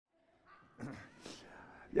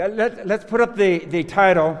Yeah, let's put up the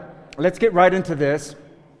title. Let's get right into this.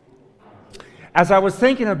 As I was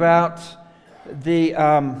thinking about the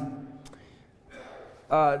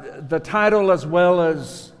title as well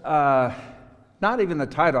as, not even the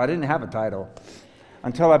title, I didn't have a title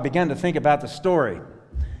until I began to think about the story.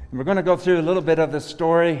 And we're going to go through a little bit of the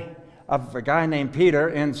story of a guy named Peter.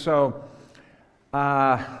 And so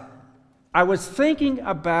I was thinking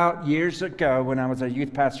about years ago when I was a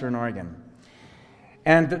youth pastor in Oregon.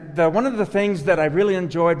 And one of the things that I really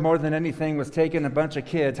enjoyed more than anything was taking a bunch of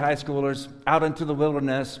kids, high schoolers, out into the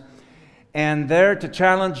wilderness and there to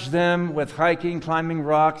challenge them with hiking, climbing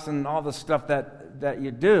rocks, and all the stuff that you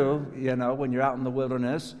do, when you're out in the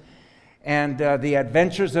wilderness. And the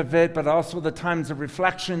adventures of it, but also the times of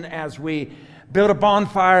reflection as we build a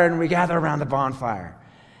bonfire and we gather around the bonfire.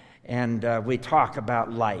 And we talk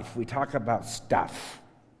about life. We talk about stuff.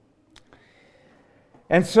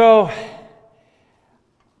 And so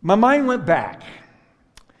my mind went back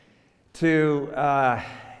to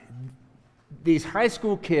these high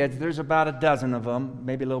school kids. There's about a dozen of them,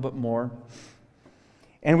 maybe a little bit more.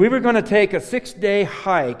 And we were going to take a 6-day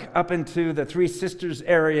hike up into the Three Sisters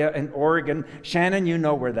area in Oregon. Shannon, you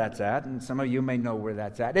know where that's at, and some of you may know where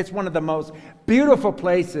that's at. It's one of the most beautiful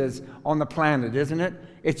places on the planet, isn't it?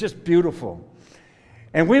 It's just beautiful.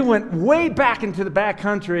 And we went way back into the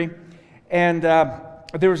backcountry, and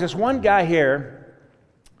there was this one guy here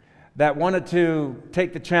that wanted to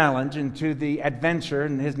take the challenge into the adventure,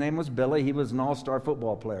 and his name was Billy. He was an all-star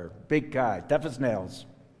football player, big guy, tough as nails.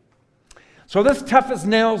 So this tough as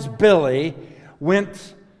nails Billy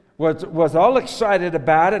was all excited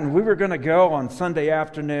about it, and we were going to go on Sunday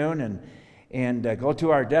afternoon and go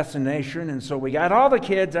to our destination. And so we got all the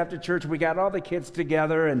kids after church. We got all the kids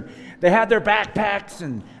together, and they had their backpacks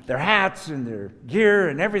and their hats and their gear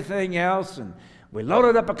and everything else. And we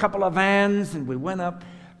loaded up a couple of vans, and we went up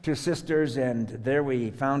to Sisters, and there we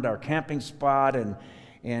found our camping spot and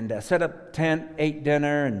set up tent, ate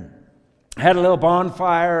dinner, and had a little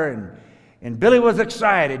bonfire. And Billy was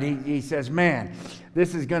excited. He says, man,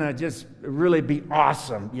 this is going to just really be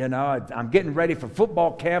awesome. I'm getting ready for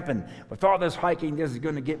football camp, and with all this hiking, this is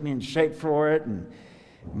going to get me in shape for it. And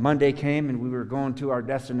Monday came, and we were going to our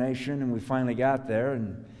destination, and we finally got there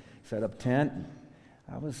and set up tent.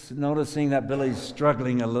 I was noticing that Billy's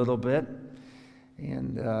struggling a little bit.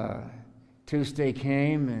 And Tuesday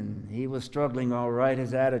came, and he was struggling all right.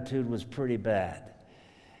 His attitude was pretty bad.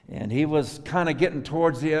 And he was kind of getting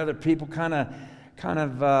towards the other people, kind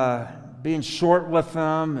of being short with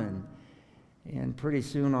them. And pretty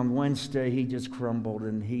soon on Wednesday, he just crumbled,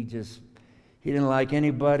 and he didn't like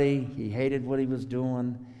anybody. He hated what he was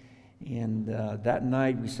doing. And that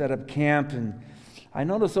night, we set up camp, and I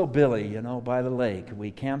noticed Billy, by the lake.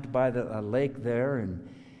 We camped by the lake there, and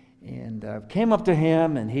came up to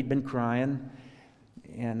him, and he'd been crying.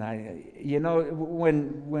 And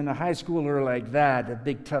when a high schooler like that, a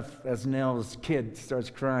big tough as nails kid starts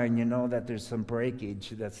crying, that there's some breakage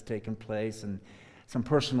that's taken place and some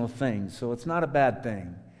personal things. So it's not a bad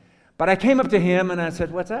thing. But I came up to him and I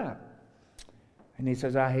said, "What's up?" And he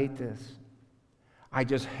says, "I hate this. I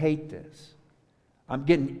just hate this. I'm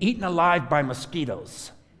getting eaten alive by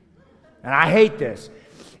mosquitoes. And I hate this."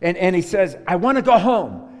 And he says, "I want to go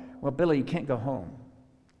home." Well, Billy, you can't go home.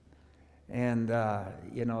 And,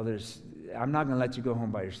 I'm not going to let you go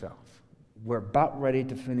home by yourself. We're about ready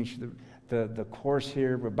to finish the course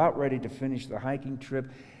here. We're about ready to finish the hiking trip.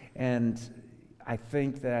 And I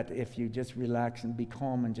think that if you just relax and be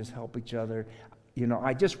calm and just help each other,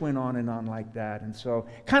 I just went on and on like that. And so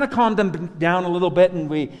kind of calmed him down a little bit, and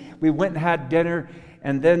we went and had dinner.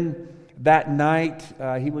 And then that night,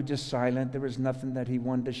 he was just silent. There was nothing that he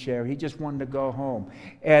wanted to share. He just wanted to go home.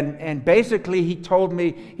 And basically, he told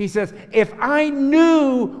me, he says, if I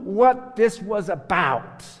knew what this was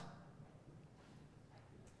about,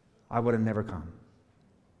 I would have never come.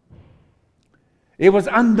 It was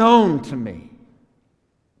unknown to me.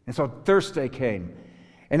 And so Thursday came.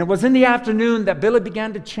 And it was in the afternoon that Billy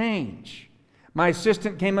began to change. My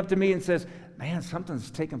assistant came up to me and says, man,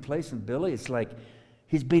 something's taking place in Billy. It's like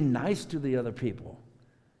he's being nice to the other people.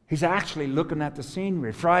 He's actually looking at the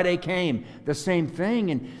scenery. Friday came, the same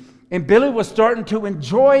thing. And Billy was starting to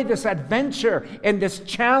enjoy this adventure and this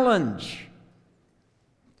challenge.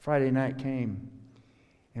 Friday night came,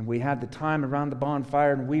 and we had the time around the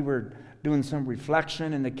bonfire, and we were doing some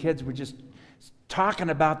reflection, and the kids were just talking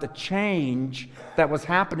about the change that was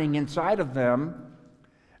happening inside of them.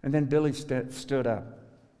 And then Billy stood up.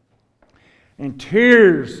 And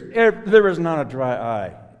tears, there was not a dry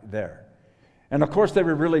eye there. And of course they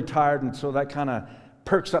were really tired, and so that kind of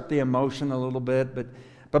perks up the emotion a little bit.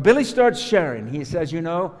 But Billy starts sharing. He says,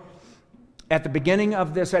 at the beginning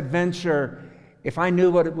of this adventure, if I knew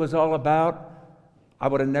what it was all about, I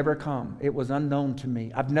would have never come. It was unknown to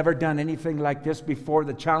me. I've never done anything like this before.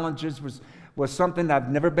 The challenges was something I've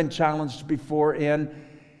never been challenged before in.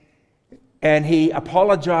 And he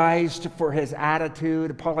apologized for his attitude,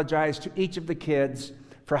 apologized to each of the kids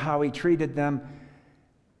for how he treated them.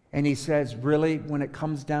 And he says, really, when it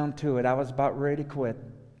comes down to it, I was about ready to quit.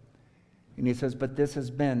 And he says, but this has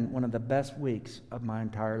been one of the best weeks of my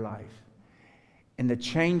entire life. And the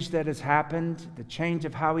change that has happened, the change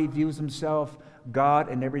of how he views himself, God,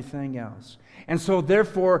 and everything else. And so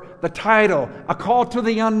therefore, the title, A Call to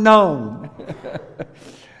the Unknown.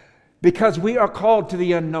 Because we are called to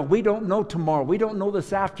the unknown. We don't know tomorrow. We don't know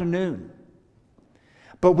this afternoon.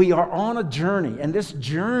 But we are on a journey. And this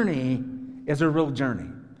journey is a real journey.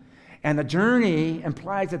 And the journey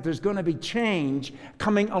implies that there's going to be change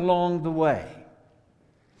coming along the way.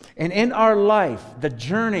 And in our life, the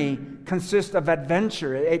journey consists of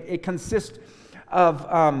adventure. It consists of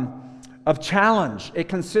challenge. It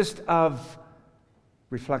consists of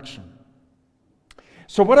reflection.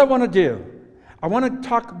 So what I want to do, I want to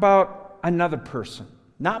talk about another person.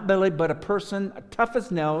 Not Billy, but a person, tough as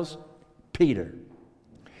nails, Peter.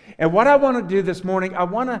 And what I want to do this morning, I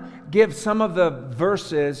want to give some of the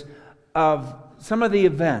verses of some of the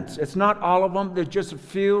events. It's not all of them, there's just a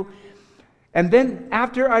few. And then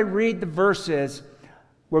after I read the verses,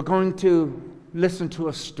 we're going to listen to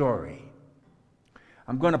a story.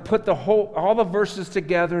 I'm going to put all the verses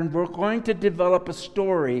together, and we're going to develop a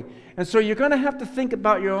story. And so you're going to have to think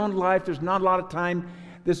about your own life. There's not a lot of time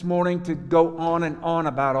this morning to go on and on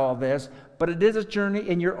about all this, but it is a journey,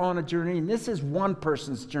 and you're on a journey, and this is one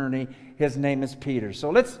person's journey. His name is Peter. So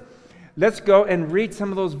let's go and read some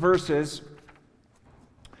of those verses.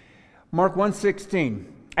 Mark 1:16.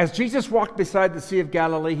 As Jesus walked beside the Sea of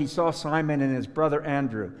Galilee, he saw Simon and his brother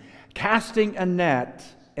Andrew casting a net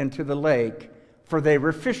into the lake, for they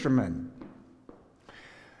were fishermen.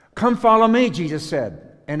 Come follow me, Jesus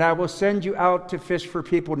said, and I will send you out to fish for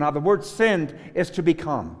people. Now the word send is to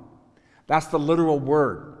become. That's the literal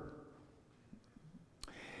word.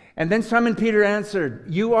 And then Simon Peter answered,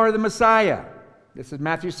 you are the Messiah. This is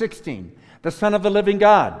Matthew 16, the Son of the living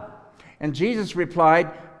God. And Jesus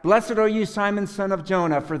replied, blessed are you, Simon, son of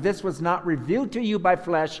Jonah, for this was not revealed to you by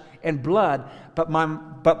flesh and blood, but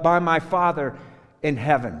by my Father in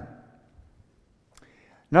heaven.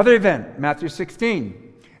 Another event, Matthew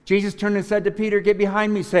 16. Jesus turned and said to Peter, get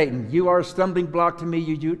behind me, Satan. You are a stumbling block to me.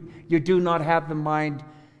 You do not have in mind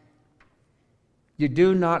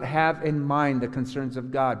the concerns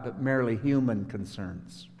of God, but merely human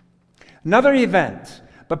concerns. Another event.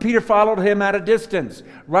 But Peter followed him at a distance,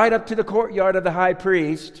 right up to the courtyard of the high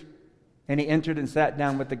priest, and he entered and sat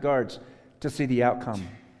down with the guards to see the outcome.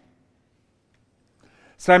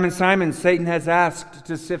 Simon, Simon, Satan has asked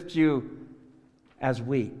to sift you as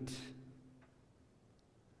wheat.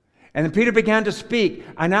 And then Peter began to speak.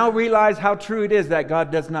 I now realize how true it is that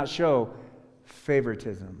God does not show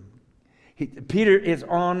favoritism. Peter is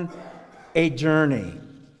on a journey.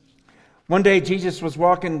 One day Jesus was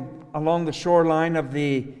walking along the shoreline of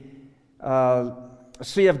the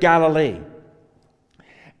Sea of Galilee.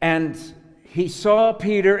 And he saw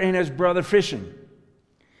Peter and his brother fishing.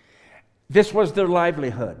 This was their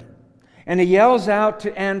livelihood. And he yells out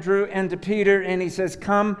to Andrew and to Peter, and he says,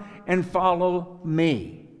 come and follow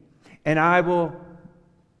me, and I will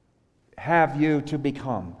have you to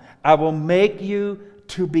become. I will make you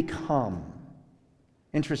to become.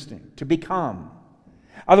 Interesting, to become.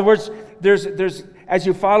 In other words, there's as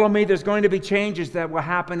you follow me, there's going to be changes that will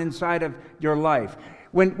happen inside of your life.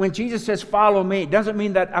 When Jesus says, follow me, it doesn't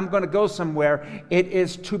mean that I'm going to go somewhere. It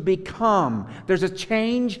is to become. There's a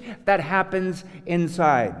change that happens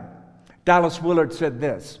inside. Dallas Willard said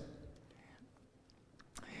this.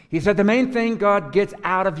 He said, the main thing God gets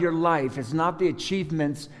out of your life is not the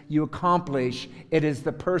achievements you accomplish. It is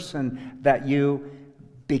the person that you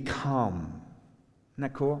become. Isn't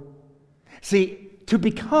that cool? See, to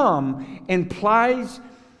become implies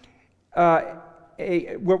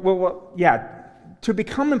to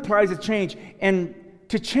become implies a change, and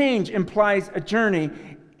to change implies a journey,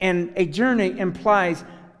 and a journey implies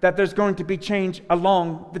that there's going to be change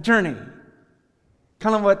along the journey.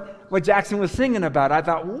 Kind of what Jackson was singing about. I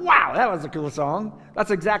thought, wow, that was a cool song.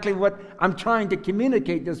 That's exactly what I'm trying to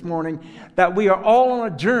communicate this morning, that we are all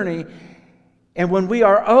on a journey, and when we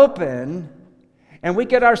are open and we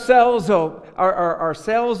get our sails of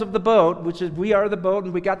the boat, which is we are the boat,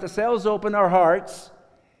 and we got the sails open, our hearts,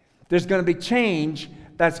 there's going to be change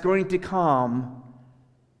that's going to come,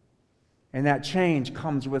 and that change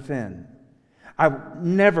comes within. I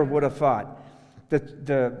never would have thought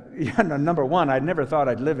number one, I never thought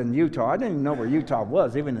I'd live in Utah. I didn't even know where Utah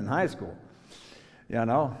was, even in high school.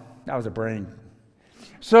 I was a brain.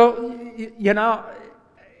 So,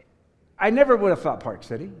 I never would have thought Park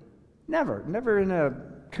City. Never in a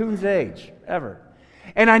coon's age, ever.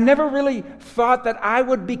 And I never really thought that I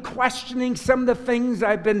would be questioning some of the things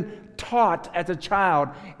I've been taught as a child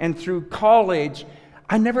and through college.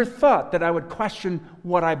 I never thought that I would question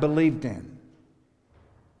what I believed in.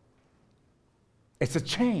 It's a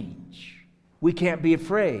change. We can't be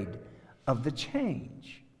afraid of the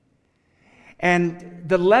change. And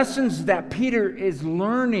the lessons that Peter is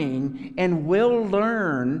learning and will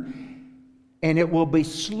learn, and it will be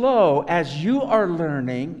slow as you are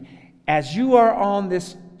learning, as you are on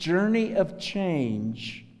this journey of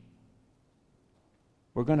change,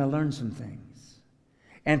 we're going to learn some things.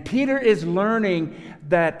 And Peter is learning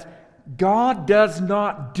that God does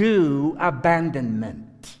not do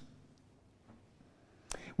abandonment.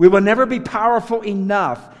 We will never be powerful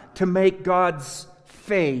enough to make God's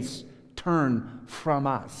face turn from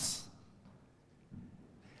us.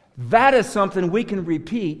 That is something we can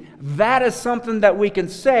repeat. That is something that we can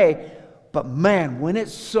say. But man, when it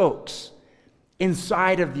soaks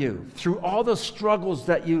inside of you, through all the struggles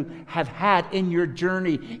that you have had in your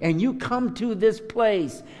journey, and you come to this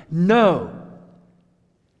place, no,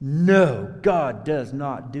 God does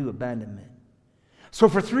not do abandonment. So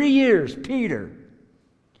for 3 years, Peter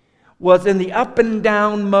was in the up and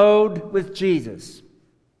down mode with Jesus.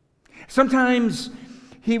 Sometimes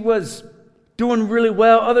he was doing really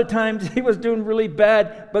well, other times he was doing really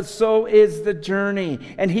bad, but so is the journey.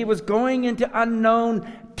 And he was going into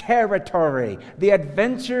unknown territory. The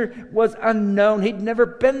adventure was unknown. He'd never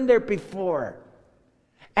been there before.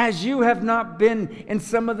 As you have not been in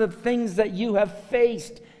some of the things that you have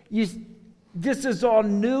faced, this is all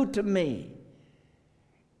new to me.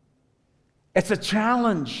 It's a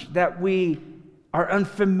challenge that we are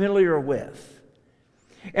unfamiliar with.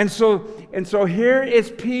 And so here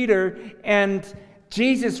is Peter, and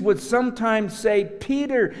Jesus would sometimes say,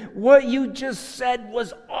 Peter, what you just said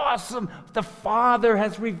was awesome. The Father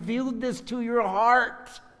has revealed this to your heart.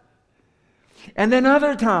 And then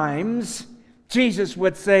other times, Jesus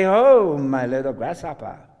would say, oh, my little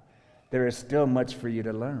grasshopper, there is still much for you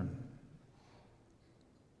to learn.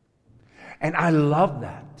 And I love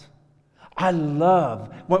that.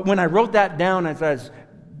 When I wrote that down as I was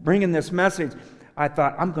bringing this message, I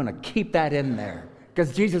thought, I'm going to keep that in there.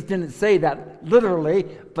 Because Jesus didn't say that literally,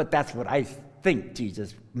 but that's what I think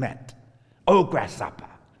Jesus meant. Oh, grasshopper,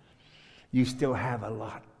 you still have a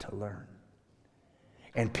lot to learn.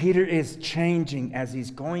 And Peter is changing as he's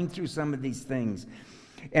going through some of these things.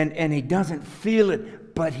 And he doesn't feel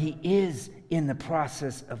it, but he is in the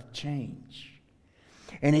process of change.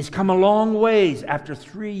 And he's come a long ways after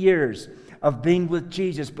 3 years of being with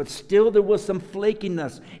Jesus, but still there was some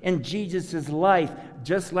flakiness in Jesus' life,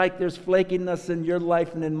 just like there's flakiness in your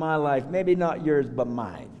life and in my life. Maybe not yours, but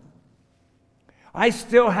mine. I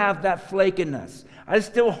still have that flakiness. I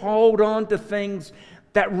still hold on to things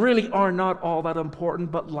that really are not all that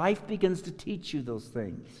important, but life begins to teach you those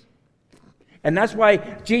things. And that's why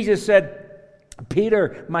Jesus said,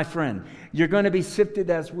 Peter, my friend, you're going to be sifted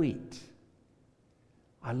as wheat.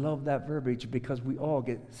 I love that verbiage because we all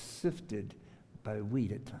get sifted by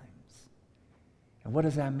wheat at times. And what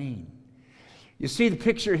does that mean? You see the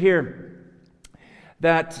picture here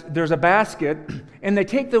that there's a basket and they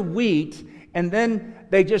take the wheat and then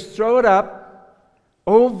they just throw it up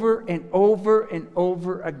over and over and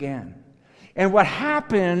over again. And what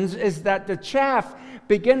happens is that the chaff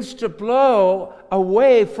begins to blow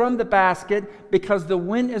away from the basket because the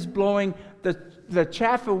wind is blowing the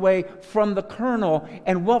chaff away from the kernel,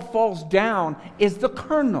 and what falls down is the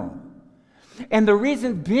kernel. And the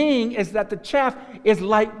reason being is that the chaff is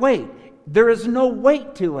lightweight. There is no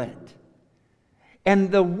weight to it.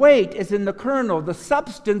 And the weight is in the kernel. The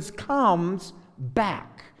substance comes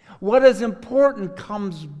back. What is important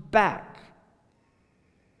comes back.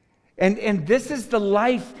 And this is the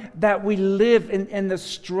life that we live in, and the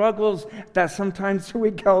struggles that sometimes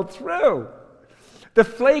we go through. The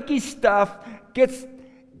flaky stuff gets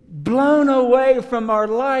blown away from our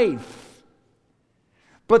life.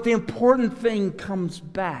 But the important thing comes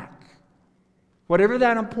back. Whatever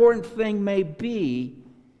that important thing may be,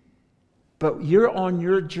 but you're on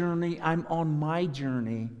your journey, I'm on my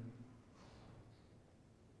journey.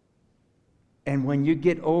 And when you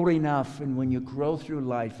get old enough and when you grow through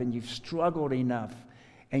life and you've struggled enough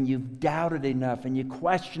and you've doubted enough and you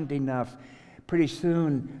questioned enough, pretty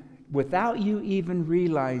soon, without you even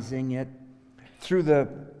realizing it, through the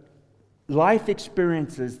life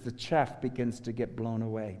experiences, the chaff begins to get blown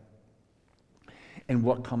away. And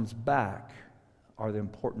what comes back are the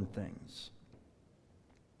important things.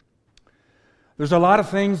 There's a lot of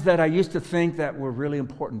things that I used to think that were really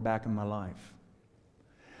important back in my life.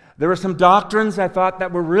 There were some doctrines I thought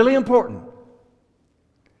that were really important.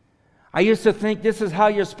 I used to think this is how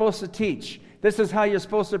you're supposed to teach. This is how you're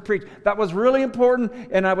supposed to preach. That was really important,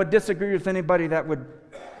 and I would disagree with anybody that would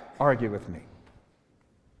argue with me,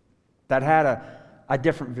 that had a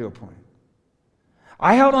different viewpoint.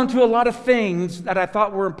 I held on to a lot of things that I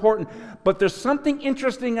thought were important, but there's something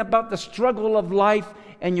interesting about the struggle of life,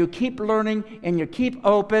 and you keep learning, and you keep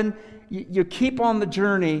open, you keep on the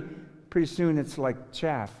journey. Pretty soon it's like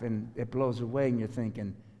chaff, and it blows away, and you're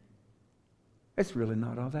thinking, it's really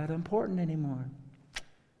not all that important anymore.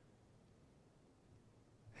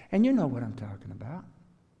 And you know what I'm talking about.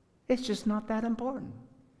 It's just not that important.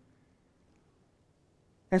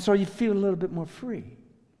 And so you feel a little bit more free.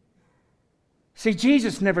 See,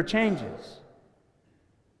 Jesus never changes.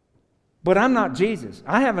 But I'm not Jesus.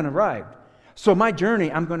 I haven't arrived. So my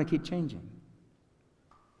journey, I'm going to keep changing.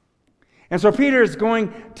 And so Peter is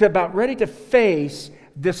going to about ready to face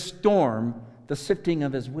this storm, the sifting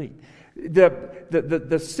of his wheat.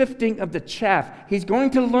 The sifting of the chaff. He's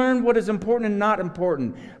going to learn what is important and not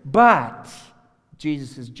important. But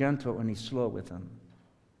Jesus is gentle and he's slow with him.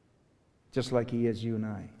 Just like he is you and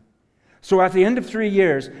I. So at the end of 3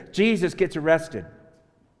 years, Jesus gets arrested.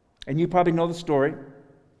 And you probably know the story.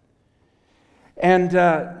 And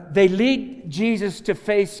they lead Jesus to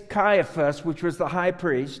face Caiaphas, which was the high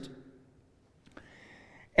priest.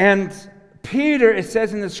 And Peter, it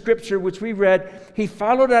says in the scripture which we read, he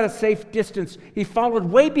followed at a safe distance. He followed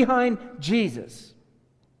way behind Jesus.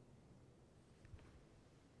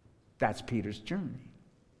 That's Peter's journey.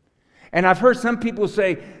 And I've heard some people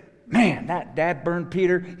say, man, that dad burned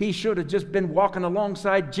Peter. He should have just been walking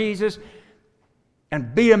alongside Jesus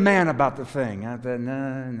and be a man about the thing. I thought,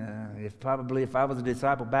 no. If I was a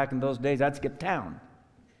disciple back in those days, I'd skip town.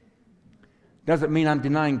 Doesn't mean I'm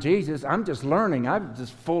denying Jesus. I'm just learning. I'm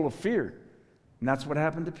just full of fear. And that's what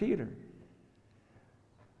happened to Peter.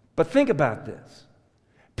 But think about this.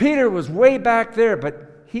 Peter was way back there,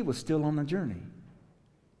 but he was still on the journey.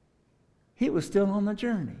 He was still on the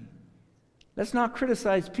journey. Let's not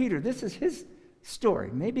criticize Peter. This is his story.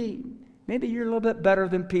 Maybe you're a little bit better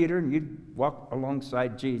than Peter and you walk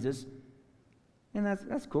alongside Jesus. And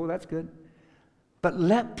that's cool. That's good. But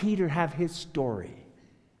let Peter have his story.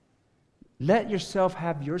 Let yourself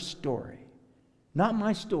have your story. Not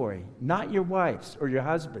my story, not your wife's or your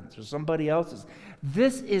husband's or somebody else's.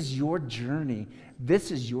 This is your journey.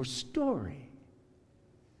 This is your story.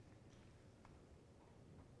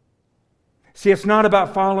 See, it's not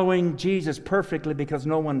about following Jesus perfectly because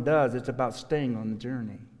no one does. It's about staying on the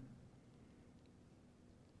journey.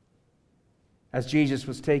 As Jesus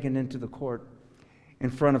was taken into the court in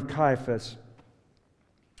front of Caiaphas,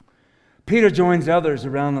 Peter joins others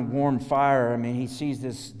around the warm fire. I mean, he sees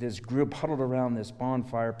this group huddled around this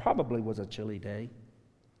bonfire. Probably was a chilly day.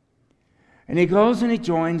 And he goes and he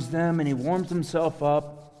joins them and he warms himself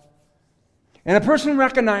up. And the person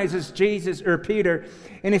recognizes Jesus or Peter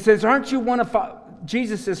and he says, aren't you one of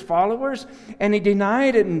Jesus' followers? And he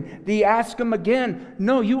denied it and he asked him again,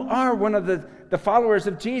 no, you are one of the followers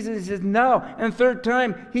of Jesus. He says, no. And the third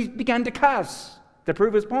time, he began to cuss to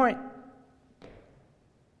prove his point.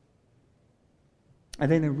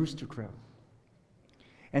 And then a rooster crowed.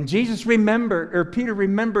 And Peter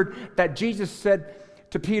remembered that Jesus said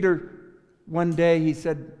to Peter one day, he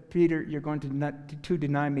said, Peter, you're going to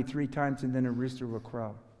deny me 3 times and then a rooster will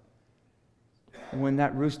crow. And when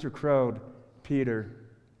that rooster crowed, Peter,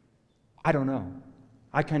 I don't know.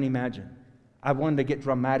 I can't imagine. I wanted to get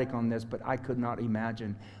dramatic on this, but I could not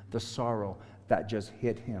imagine the sorrow that just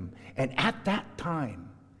hit him. And at that time,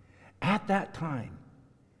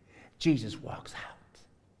 Jesus walks out.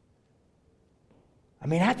 I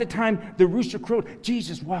mean, at the time the rooster crowed,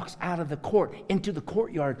 Jesus walks out of the court into the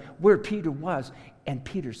courtyard where Peter was, and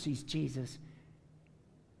Peter sees Jesus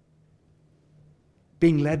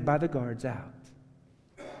being led by the guards out.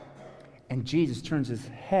 And Jesus turns his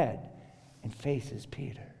head and faces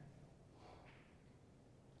Peter.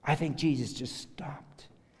 I think Jesus just stopped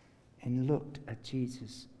and looked at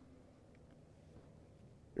Jesus.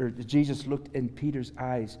 Or Jesus looked in Peter's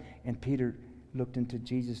eyes, and Peter looked into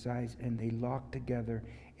Jesus' eyes, and they locked together.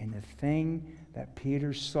 And the thing that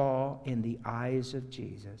Peter saw in the eyes of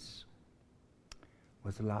Jesus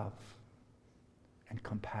was love and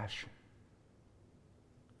compassion.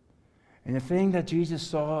 And the thing that Jesus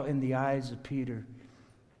saw in the eyes of Peter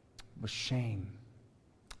was shame,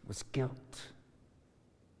 was guilt.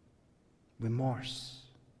 remorse.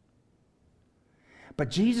 But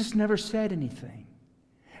Jesus never said anything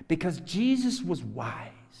because Jesus was wise.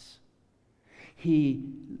 He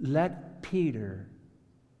let Peter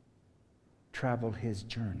travel his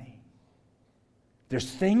journey. There's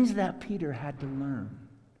things that Peter had to learn.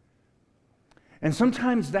 And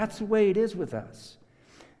sometimes that's the way it is with us.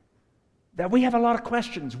 That we have a lot of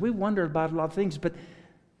questions. We wonder about a lot of things, but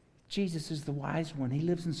Jesus is the wise one. He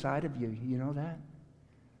lives inside of you. You know that?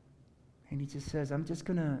 And he just says, I'm just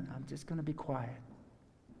gonna be quiet.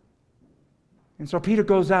 And so Peter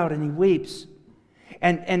goes out and he weeps.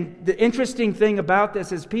 And the interesting thing about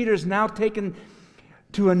this is Peter's now taken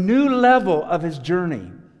to a new level of his journey.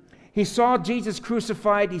 He saw Jesus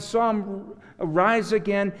crucified. He saw him rise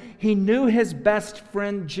again. He knew his best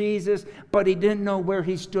friend Jesus, but he didn't know where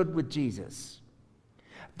he stood with Jesus.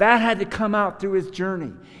 That had to come out through his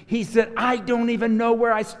journey. He said, I don't even know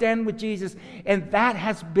where I stand with Jesus. And that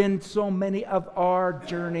has been so many of our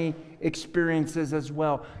journey experiences as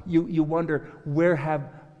well. You wonder, where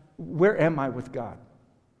am I with God?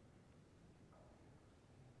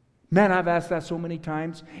 Man, I've asked that so many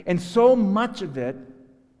times. And so much of it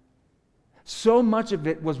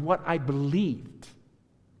was what I believed.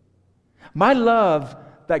 My love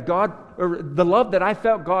that God, or the love that I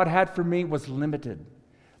felt God had for me was limited.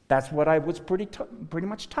 That's what I was pretty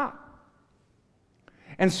much taught.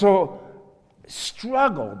 And so,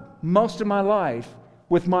 struggled most of my life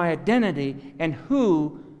with my identity and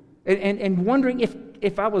and wondering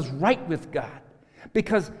if I was right with God.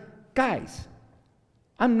 Because, guys,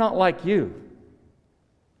 I'm not like you.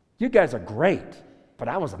 You guys are great, but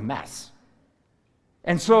I was a mess.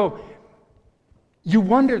 And so, you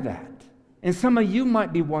wonder that. And some of you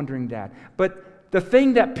might be wondering that. But the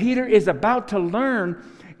thing that Peter is about to learn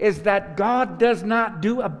is that God does not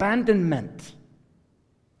do abandonment.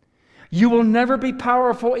 You will never be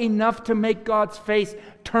powerful enough to make God's face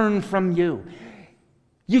turn from you.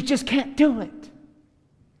 You just can't do it.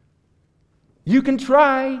 You can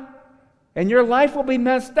try, and your life will be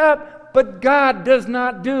messed up, but God does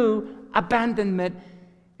not do abandonment.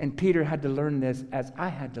 And Peter had to learn this as I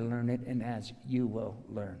had to learn it and as you will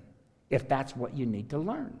learn, if that's what you need to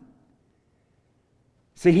learn.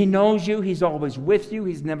 See, he knows you. He's always with you.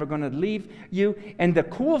 He's never going to leave you. And the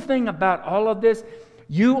cool thing about all of this,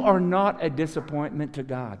 you are not a disappointment to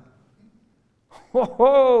God.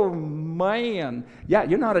 Oh, man. Yeah,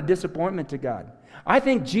 you're not a disappointment to God. I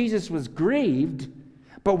think Jesus was grieved,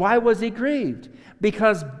 but why was he grieved?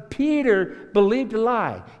 Because Peter believed a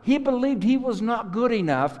lie. He believed he was not good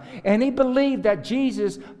enough, and he believed that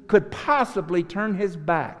Jesus could possibly turn his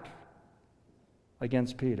back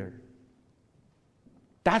against Peter.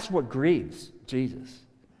 That's what grieves Jesus.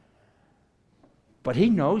 But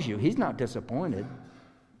he knows you. He's not disappointed.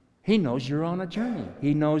 He knows you're on a journey.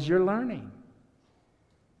 He knows you're learning.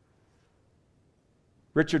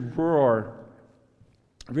 Richard Rohr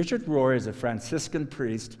is a Franciscan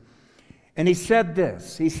priest, and he said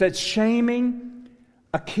this. He said, shaming,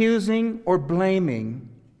 accusing, or blaming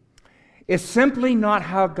is simply not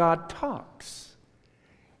how God talks.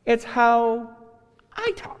 It's how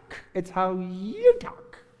I talk. It's how you talk.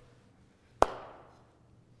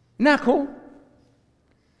 Isn't that cool?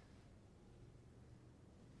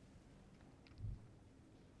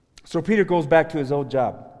 So Peter goes back to his old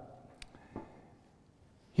job.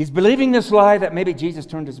 He's believing this lie that maybe Jesus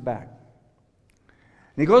turned his back.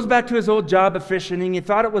 And he goes back to his old job of fishing. He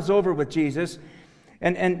thought it was over with Jesus.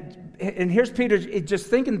 And here's Peter just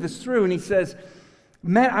thinking this through. And he says,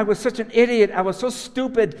 man, I was such an idiot. I was so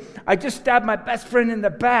stupid. I just stabbed my best friend in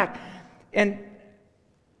the back. And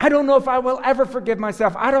I don't know if I will ever forgive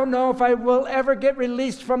myself. I don't know if I will ever get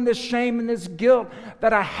released from this shame and this guilt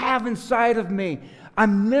that I have inside of me.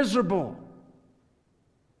 I'm miserable.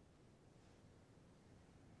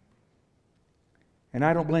 And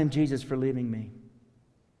I don't blame Jesus for leaving me.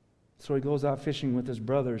 So he goes out fishing with his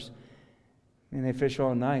brothers. And they fish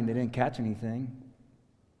all night and they didn't catch anything.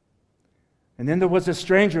 And then there was a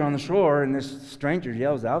stranger on the shore, and this stranger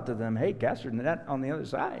yells out to them, hey, cast your net on the other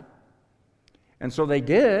side. And so they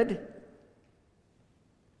did.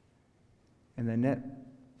 And the net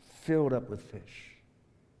filled up with fish.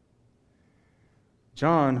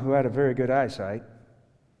 John, who had a very good eyesight,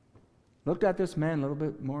 looked at this man a little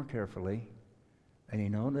bit more carefully, and he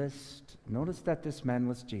noticed that this man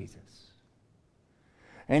was Jesus.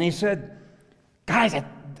 And he said, guys,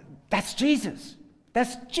 that's Jesus.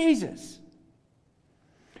 That's Jesus.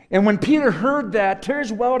 And when Peter heard that,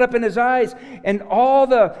 tears welled up in his eyes, and all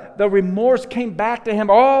the remorse came back to him.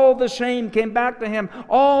 All the shame came back to him.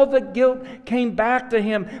 All the guilt came back to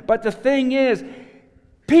him. But the thing is,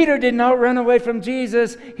 Peter did not run away from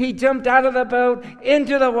Jesus. He jumped out of the boat,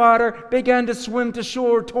 into the water, began to swim to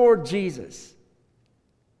shore toward Jesus.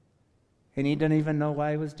 And he didn't even know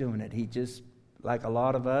why he was doing it. He just, like a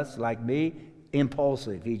lot of us, like me,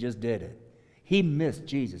 impulsive. He just did it. He missed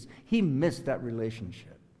Jesus. He missed that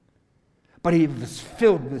relationship. But he was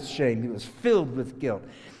filled with shame. He was filled with guilt.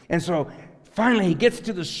 And so finally he gets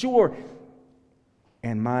to the shore.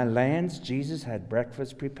 And my lands, Jesus had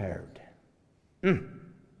breakfast prepared.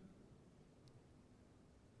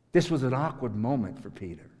 This was an awkward moment for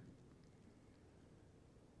Peter.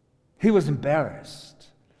 He was embarrassed.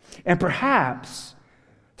 And perhaps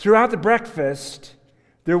throughout the breakfast,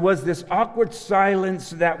 there was this awkward silence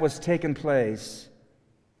that was taking place.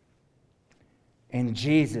 And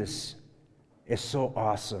Jesus is so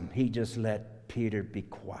awesome. He just let Peter be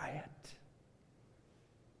quiet.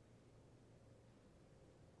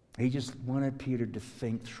 He just wanted Peter to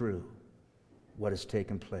think through what has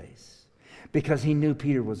taken place, because he knew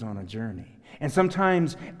Peter was on a journey. And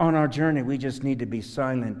sometimes on our journey, we just need to be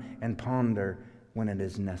silent and ponder when it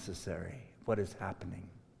is necessary, what is happening.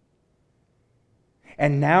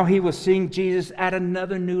 And now he was seeing Jesus at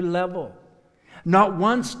another new level. Not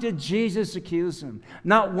once did Jesus accuse him.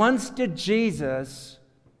 Not once did Jesus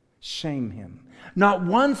shame him. Not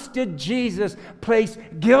once did Jesus place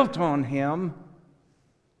guilt on him.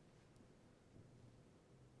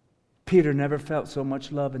 Peter never felt so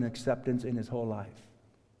much love and acceptance in his whole life.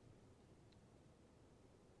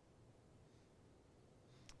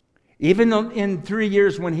 Even in 3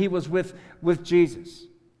 years when he was with Jesus,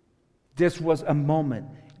 this was a moment,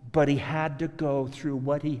 but he had to go through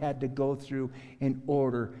what he had to go through in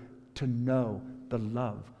order to know the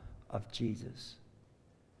love of Jesus.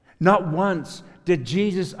 Not once did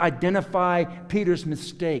Jesus identify Peter's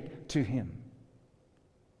mistake to him.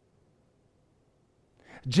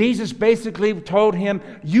 Jesus basically told him,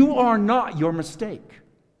 you are not your mistake.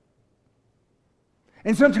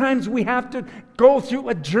 And sometimes we have to go through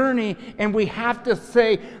a journey and we have to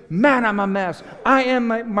say, man, I'm a mess. I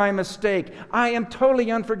am my mistake. I am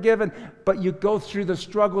totally unforgiven. But you go through the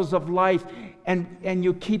struggles of life and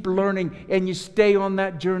you keep learning and you stay on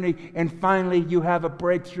that journey, and finally you have a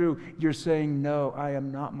breakthrough. You're saying, no, I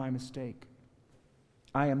am not my mistake.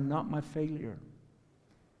 I am not my failure.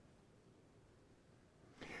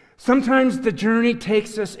 Sometimes the journey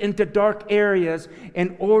takes us into dark areas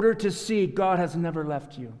in order to see God has never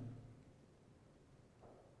left you.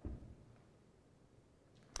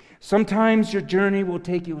 Sometimes your journey will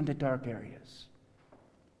take you into dark areas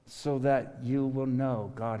so that you will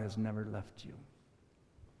know God has never left you.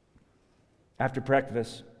 After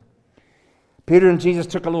breakfast, Peter and Jesus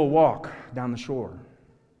took a little walk down the shore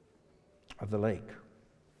of the lake.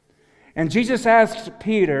 And Jesus asks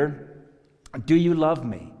Peter, do you love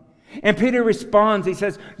me? And Peter responds, he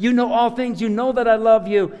says, you know all things, you know that I love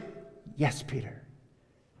you. Yes, Peter.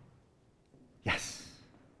 Yes,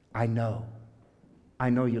 I know. I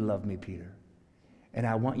know you love me, Peter. And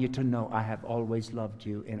I want you to know I have always loved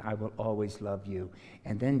you and I will always love you.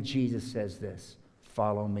 And then Jesus says this,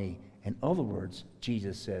 follow me. In other words,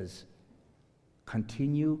 Jesus says,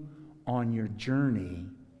 continue on your journey,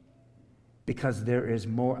 because there is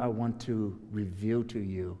more I want to reveal to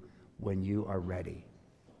you when you are ready.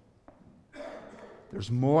 There's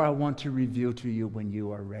more I want to reveal to you when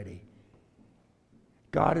you are ready.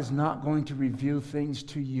 God is not going to reveal things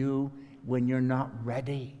to you when you're not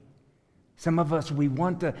ready. Some of us, we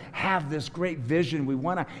want to have this great vision. We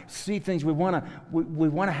want to see things. We want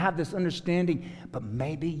to have this understanding. But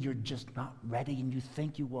maybe you're just not ready and you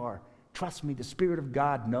think you are. Trust me, the Spirit of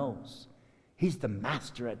God knows. He's the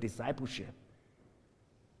master at discipleship.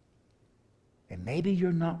 And maybe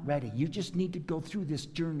you're not ready. You just need to go through this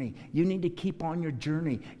journey. You need to keep on your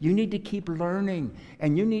journey. You need to keep learning.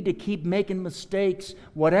 And you need to keep making mistakes,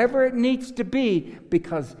 whatever it needs to be,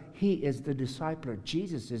 because He is the discipler.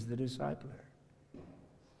 Jesus is the discipler.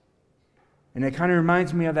 And it kind of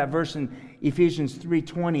reminds me of that verse in Ephesians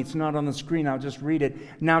 3:20. It's not on the screen. I'll just read it.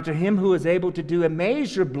 Now to Him who is able to do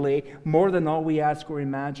immeasurably more than all we ask or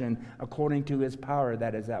imagine, according to His power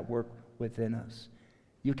that is at work within us.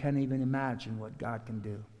 You can't even imagine what God can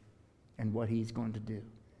do and what He's going to do.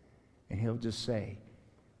 And He'll just say,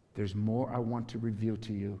 there's more I want to reveal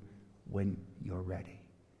to you when you're ready.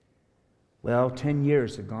 Well, 10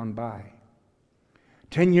 years have gone by.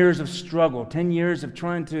 10 years of struggle, 10 years of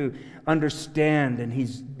trying to understand, and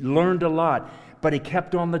he's learned a lot, but he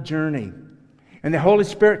kept on the journey. And the Holy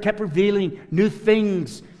Spirit kept revealing new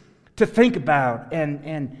things to think about.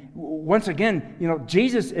 And once again,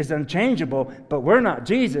 Jesus is unchangeable, but we're not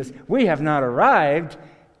Jesus. We have not arrived.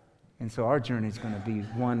 And so our journey is going to be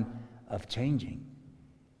one of changing.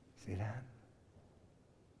 See that?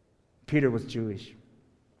 Peter was Jewish.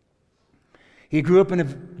 He grew up in a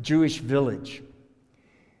Jewish village.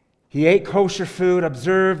 He ate kosher food,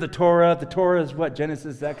 observed the Torah. The Torah is what?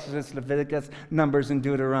 Genesis, Exodus, Leviticus, Numbers, and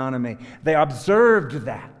Deuteronomy. They observed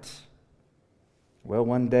that. Well,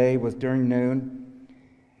 one day was during noon,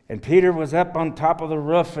 and Peter was up on top of the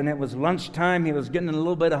roof, and it was lunchtime. He was getting a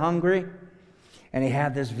little bit hungry, and he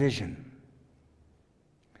had this vision.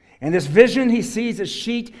 And this vision, he sees a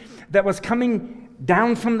sheet that was coming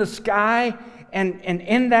down from the sky, and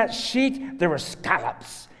in that sheet, there were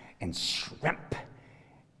scallops and shrimp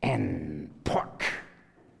and pork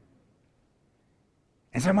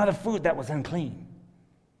and some other food that was unclean.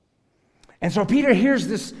 And so Peter hears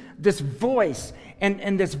this voice,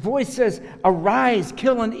 and this voice says, "Arise,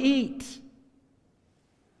 kill and eat."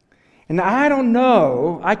 And I don't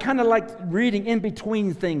know, I kind of like reading in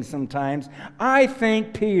between things sometimes. I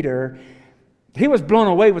think Peter, he was blown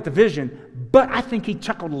away with the vision, but I think he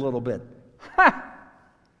chuckled a little bit. Ha!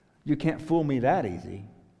 You can't fool me that easy.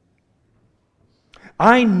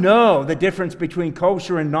 I know the difference between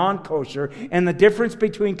kosher and non-kosher and the difference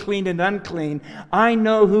between clean and unclean. I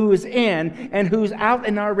know who is in and who's out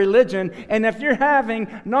in our religion. And if you're having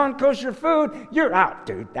non-kosher food, you're out,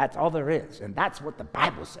 dude. That's all there is. And that's what the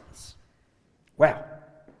Bible says. Well,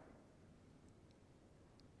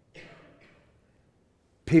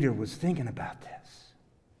 Peter was thinking about this.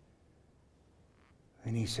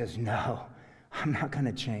 And he says, no, I'm not going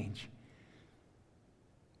to change.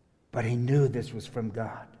 But he knew this was from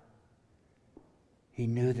God. He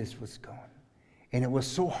knew this was going. And it was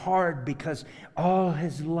so hard because all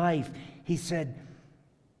his life he said,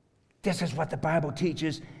 this is what the Bible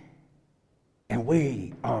teaches. And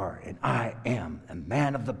we are, and I am a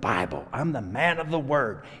man of the Bible. I'm the man of the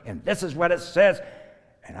Word. And this is what it says.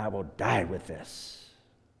 And I will die with this.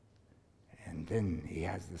 And then he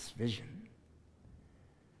has this vision.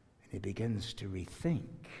 And he begins to rethink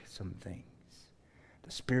some things.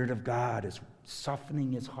 The Spirit of God is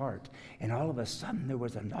softening his heart. And all of a sudden, there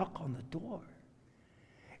was a knock on the door.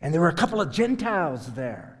 And there were a couple of Gentiles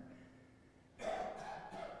there.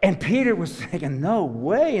 And Peter was thinking, no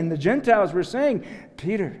way. And the Gentiles were saying,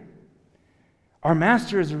 Peter, our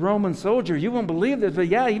master is a Roman soldier. You won't believe this. But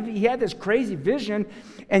yeah, he had this crazy vision.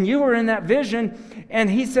 And you were in that vision. And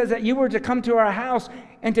he says that you were to come to our house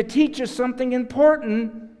and to teach us something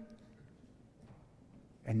important.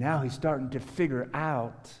 And now he's starting to figure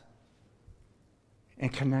out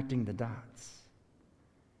and connecting the dots.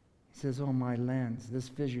 He says, oh, my lands, this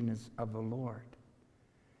vision is of the Lord.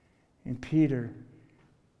 And Peter,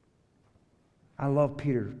 I love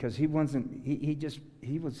Peter because he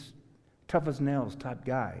was tough as nails type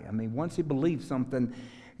guy. I mean, once he believed something,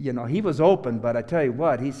 he was open. But I tell you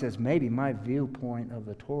what, he says, maybe my viewpoint of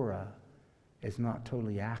the Torah is not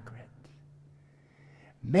totally accurate.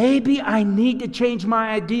 Maybe I need to change my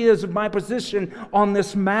ideas of my position on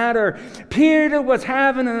this matter. Peter was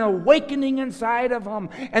having an awakening inside of him,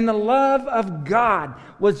 and the love of God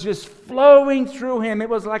was just flowing through him. It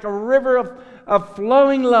was like a river of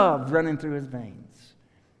flowing love running through his veins.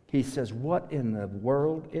 He says, what in the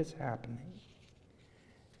world is happening?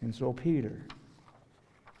 And so Peter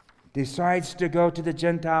decides to go to the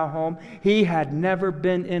Gentile home. He had never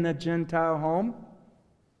been in a Gentile home.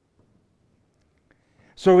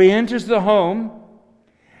 So he enters the home,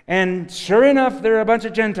 and sure enough, there are a bunch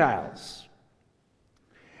of Gentiles.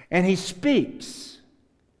 And he speaks.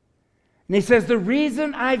 And he says, the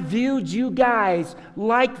reason I viewed you guys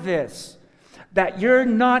like this, that you're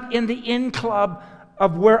not in the in club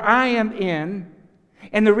of where I am in,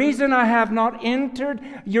 and the reason I have not entered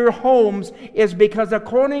your homes is because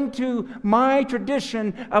according to my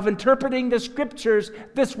tradition of interpreting the Scriptures,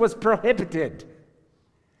 this was prohibited.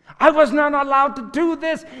 I was not allowed to do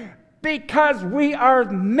this because we are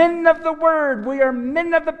men of the Word. We are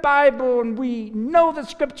men of the Bible, and we know the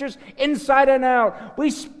Scriptures inside and out.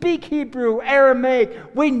 We speak Hebrew, Aramaic.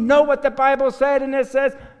 We know what the Bible said, and it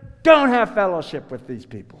says, don't have fellowship with these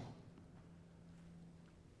people.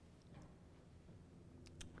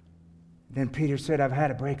 Then Peter said, I've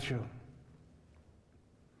had a breakthrough.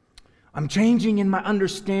 I'm changing in my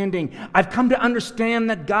understanding. I've come to understand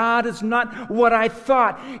that God is not what I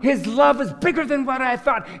thought. His love is bigger than what I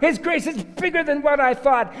thought. His grace is bigger than what I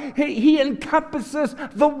thought. He encompasses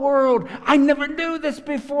the world. I never knew this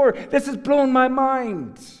before. This has blown my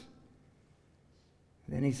mind.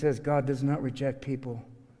 Then he says, God does not reject people.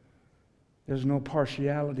 There's no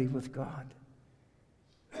partiality with God.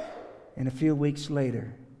 And a few weeks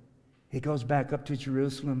later, he goes back up to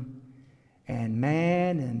Jerusalem. And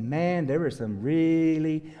man, there were some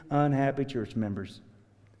really unhappy church members,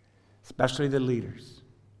 especially the leaders.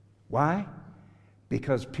 Why?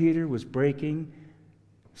 Because Peter was breaking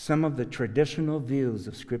some of the traditional views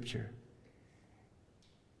of Scripture.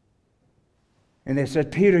 And they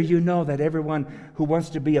said, Peter, you know that everyone who wants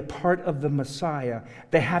to be a part of the Messiah,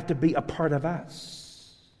 they have to be a part of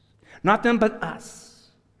us. Not them, but us.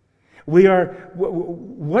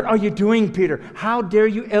 What are you doing, Peter? How dare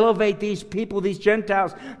you elevate these people, these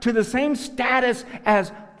Gentiles, to the same status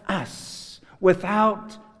as us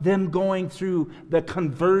without them going through the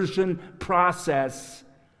conversion process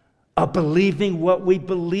of believing what we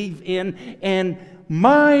believe in? And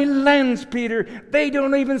my lens, Peter, they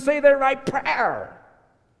don't even say the right prayer.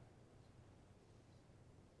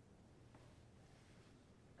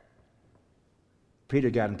 Peter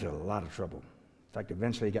got into a lot of trouble. In fact,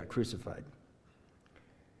 eventually he got crucified.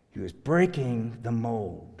 He was breaking the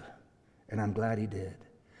mold, and I'm glad he did.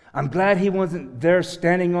 I'm glad he wasn't there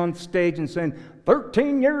standing on stage and saying,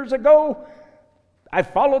 13 years ago, I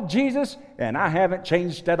followed Jesus, and I haven't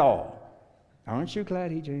changed at all. Aren't you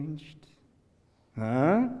glad he changed?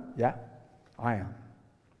 Huh? Yeah, I am.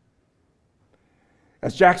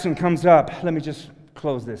 As Jackson comes up, let me just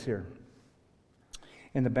close this here.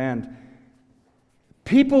 In the band,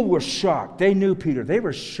 people were shocked. They knew Peter. They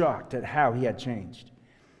were shocked at how he had changed.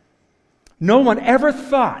 No one ever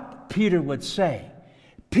thought Peter would say,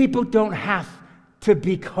 people don't have to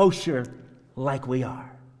be kosher like we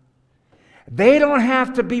are. They don't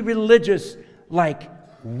have to be religious like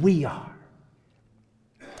we are.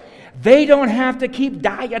 They don't have to keep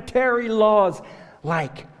dietary laws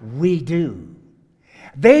like we do.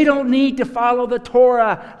 They don't need to follow the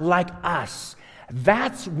Torah like us.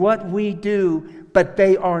 That's what we do, but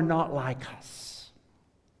they are not like us.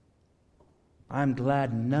 I'm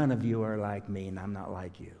glad none of you are like me and I'm not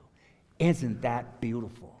like you. Isn't that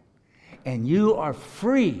beautiful? And you are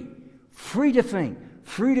free to think,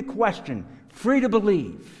 free to question, free to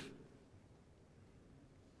believe.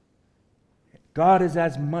 God is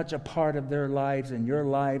as much a part of their lives and your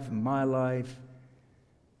life and my life.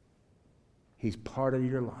 He's part of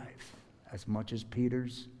your life as much as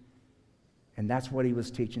Peter's. And that's what he was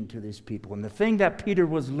teaching to these people. And the thing that Peter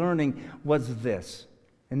was learning was this,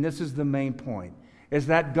 and this is the main point, is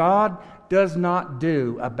that God does not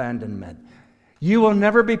do abandonment. You will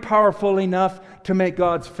never be powerful enough to make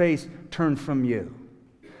God's face turn from you.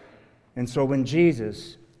 And so when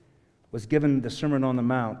Jesus was given the Sermon on the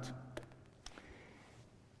Mount,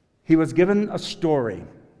 he was given a story.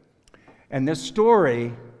 And this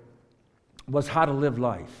story was how to live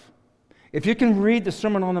life. If you can read the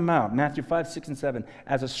Sermon on the Mount, Matthew 5, 6, and 7,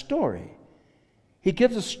 as a story, he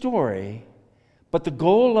gives a story, but the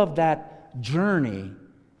goal of that journey,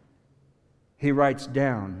 he writes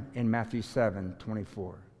down in Matthew 7,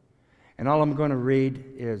 24. And all I'm going to read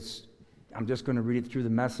is, I'm just going to read it through the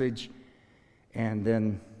Message, and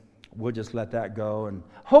then we'll just let that go. And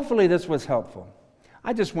hopefully this was helpful.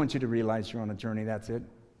 I just want you to realize you're on a journey, that's it.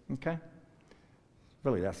 Okay?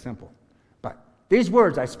 Really, that's simple. But these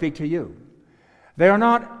words I speak to you. They are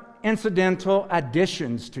not incidental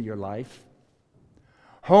additions to your life,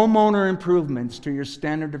 homeowner improvements to your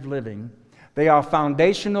standard of living. They are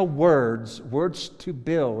foundational words to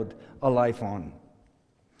build a life on.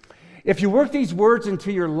 If you work these words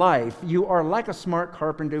into your life, you are like a smart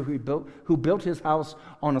carpenter who built his house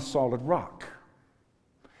on a solid rock.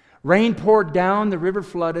 Rain poured down, the river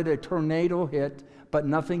flooded, a tornado hit, but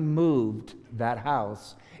nothing moved that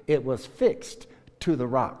house. It was fixed to the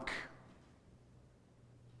rock.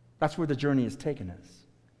 That's where the journey has taken us,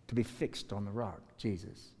 to be fixed on the rock,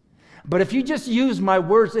 Jesus. But if you just use my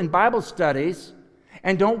words in Bible studies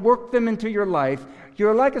and don't work them into your life,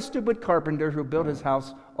 you're like a stupid carpenter who built his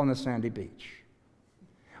house on the sandy beach.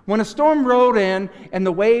 When a storm rolled in and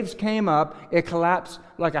the waves came up, it collapsed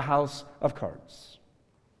like a house of cards.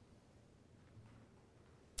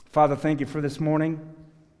 Father, thank you for this morning.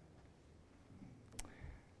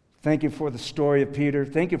 Thank you for the story of Peter.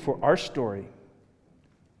 Thank you for our story,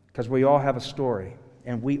 because we all have a story,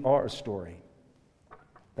 and we are a story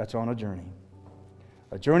that's on a journey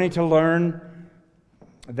to learn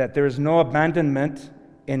that there is no abandonment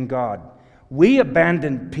in God. We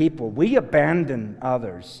abandon people. We abandon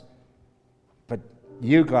others. But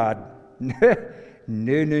you, God, no.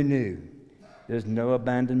 There's no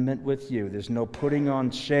abandonment with you. There's no putting on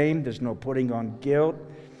shame. There's no putting on guilt.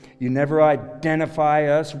 You never identify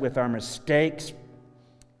us with our mistakes.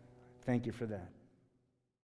 Thank you for that.